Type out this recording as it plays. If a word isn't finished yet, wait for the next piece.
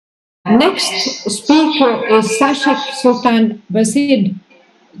Next speaker is Sashik Sultan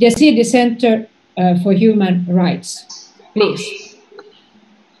Yazidi Center for Human Rights. Please,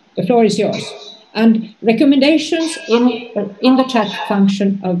 the floor is yours. And recommendations in the chat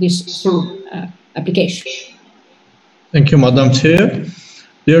function of this Zoom application. Thank you, Madam Chair.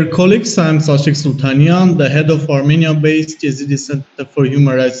 Dear colleagues, I'm Sashik Sultanyan, the head of Armenia-based Yazidi Center for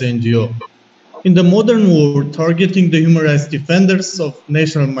Human Rights NGO. In the modern world, targeting the human rights defenders of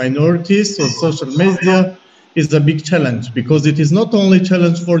national minorities on social media is a big challenge because it is not only a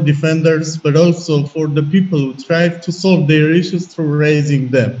challenge for defenders, but also for the people who strive to solve their issues through raising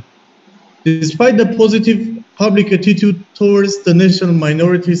them. Despite the positive public attitude towards the national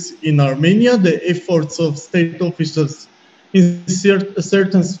minorities in Armenia, the efforts of state officials in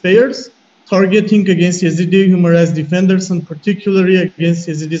certain spheres targeting against Yazidi human rights defenders and particularly against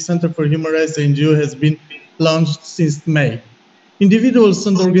Yazidi Center for Human Rights NGO has been launched since May. Individuals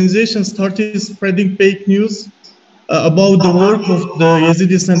and organizations started spreading fake news about the work of the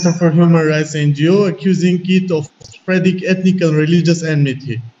Yazidi Center for Human Rights NGO, accusing it of spreading ethnic and religious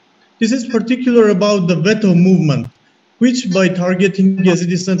enmity. This is particular about the veto movement, which by targeting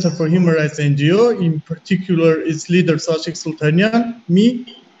Yazidi Center for Human Rights NGO, in particular its leader Sashik Sultanyan,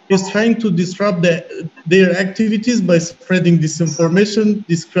 is trying to disrupt their activities by spreading disinformation,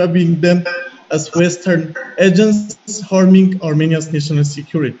 describing them as Western agents harming Armenia's national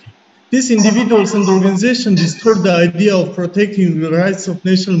security. These individuals and organizations distort the idea of protecting the rights of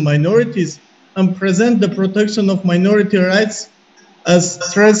national minorities and present the protection of minority rights as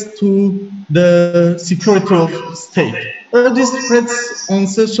threats to the security of the state. All these threats on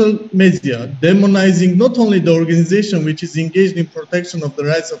social media, demonizing not only the organization which is engaged in protection of the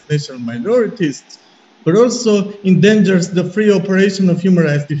rights of national minorities, but also endangers the free operation of human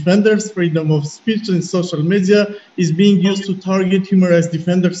rights defenders. Freedom of speech in social media is being used to target human rights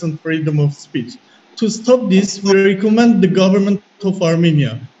defenders and freedom of speech. To stop this, we recommend the government of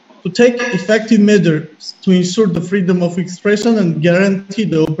Armenia to take effective measures to ensure the freedom of expression and guarantee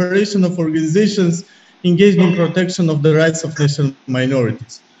the operation of organizations engaged in protection of the rights of national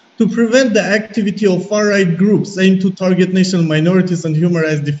minorities. To prevent the activity of far-right groups aimed to target national minorities and human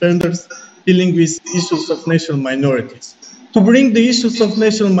rights defenders dealing with issues of national minorities. To bring the issues of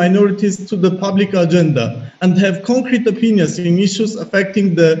national minorities to the public agenda and have concrete opinions in issues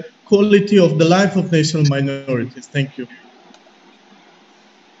affecting the quality of the life of national minorities. Thank you.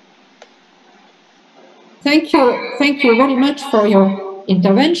 Thank you very much for your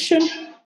intervention.